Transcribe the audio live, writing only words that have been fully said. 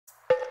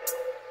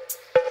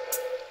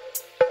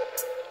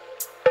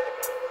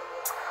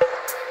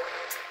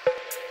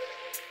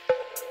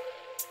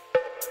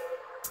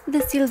The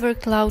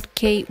SilverCloud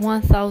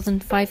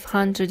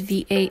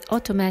K1500VA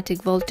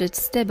automatic voltage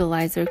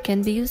stabilizer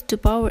can be used to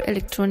power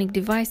electronic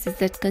devices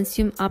that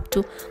consume up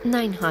to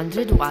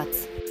 900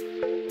 watts.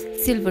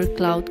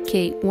 SilverCloud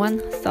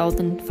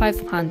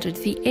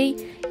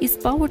K1500VA is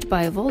powered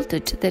by a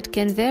voltage that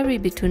can vary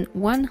between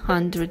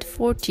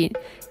 114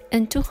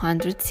 and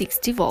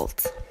 260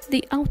 volts.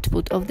 The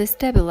output of the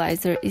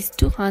stabilizer is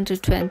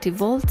 220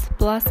 volts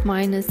plus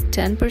minus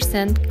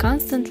 10%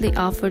 constantly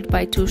offered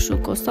by two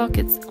schuko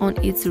sockets on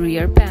its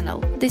rear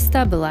panel. The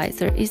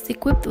stabilizer is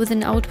equipped with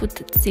an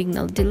output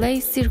signal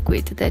delay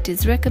circuit that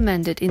is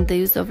recommended in the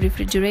use of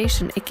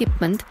refrigeration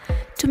equipment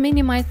to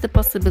minimize the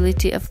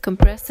possibility of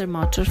compressor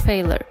motor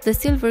failure. The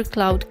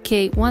SilverCloud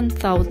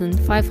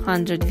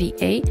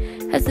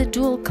K1500VA has a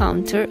dual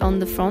counter on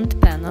the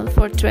front panel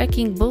for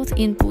tracking both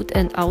input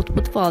and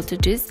output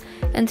voltages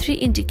and three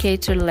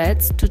indicator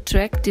LEDs to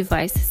track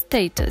device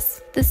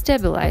status. The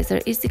stabilizer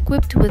is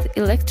equipped with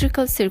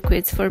electrical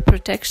circuits for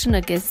protection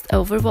against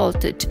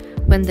overvoltage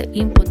when the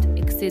input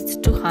exceeds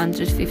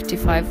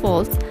 255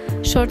 volts,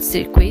 short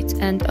circuit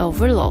and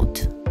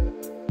overload.